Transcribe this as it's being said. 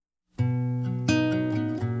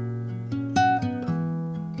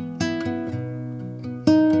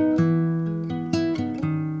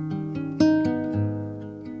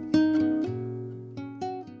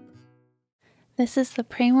This is the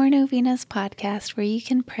Pray More Novenas podcast where you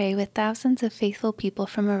can pray with thousands of faithful people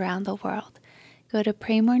from around the world. Go to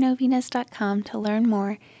praymorenovenas.com to learn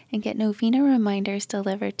more and get novena reminders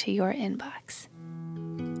delivered to your inbox.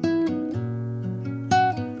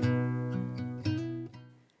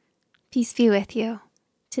 Peace be with you.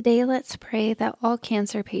 Today let's pray that all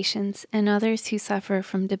cancer patients and others who suffer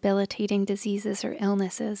from debilitating diseases or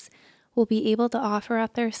illnesses will be able to offer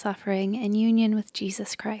up their suffering in union with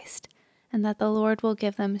Jesus Christ, and that the Lord will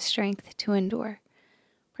give them strength to endure.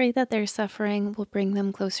 Pray that their suffering will bring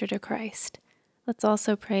them closer to Christ. Let's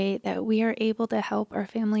also pray that we are able to help our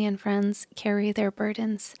family and friends carry their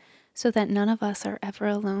burdens so that none of us are ever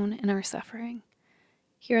alone in our suffering.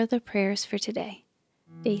 Here are the prayers for today,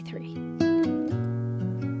 Day 3.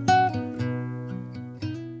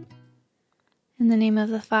 In the name of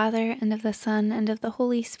the Father, and of the Son, and of the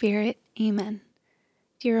Holy Spirit, Amen.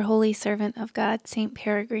 Dear Holy Servant of God, Saint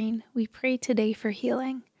Peregrine, we pray today for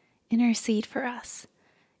healing. Intercede for us.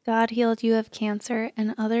 God healed you of cancer,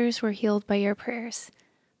 and others were healed by your prayers.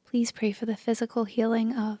 Please pray for the physical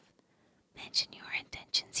healing of... Mention your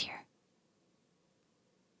intentions here.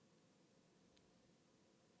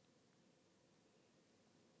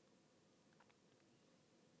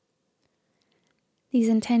 These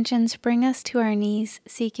intentions bring us to our knees,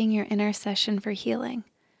 seeking your intercession for healing.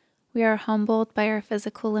 We are humbled by our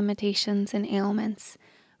physical limitations and ailments.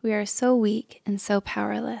 We are so weak and so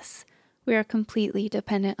powerless. We are completely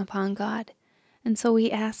dependent upon God. And so we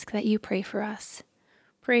ask that you pray for us.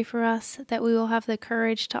 Pray for us that we will have the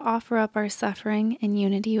courage to offer up our suffering in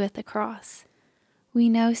unity with the cross. We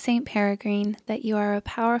know, Saint Peregrine, that you are a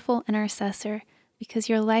powerful intercessor because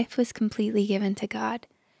your life was completely given to God.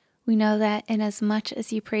 We know that inasmuch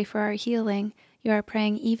as you pray for our healing, you are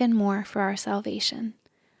praying even more for our salvation.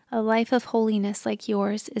 A life of holiness like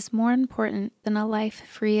yours is more important than a life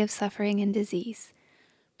free of suffering and disease.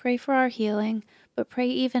 Pray for our healing, but pray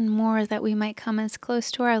even more that we might come as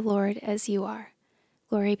close to our Lord as you are.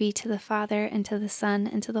 Glory be to the Father, and to the Son,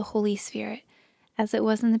 and to the Holy Spirit, as it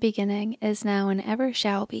was in the beginning, is now, and ever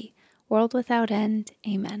shall be, world without end.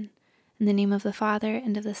 Amen. In the name of the Father,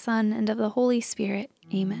 and of the Son, and of the Holy Spirit.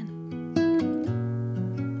 Amen.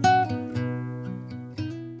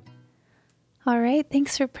 All right,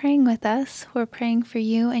 thanks for praying with us. We're praying for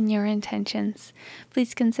you and your intentions.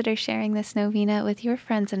 Please consider sharing this novena with your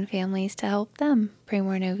friends and families to help them pray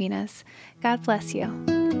more novenas. God bless you.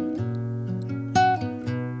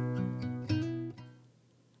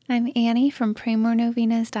 I'm Annie from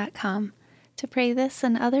praymorenovenas.com. To pray this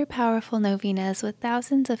and other powerful novenas with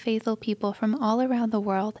thousands of faithful people from all around the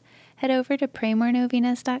world, head over to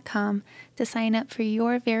praymorenovenas.com to sign up for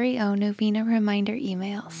your very own novena reminder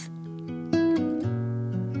emails.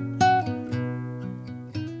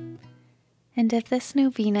 And if this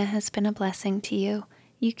novena has been a blessing to you,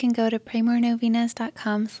 you can go to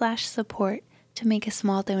praymorenovenas.com/support to make a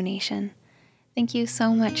small donation. Thank you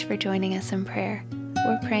so much for joining us in prayer.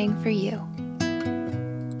 We're praying for you.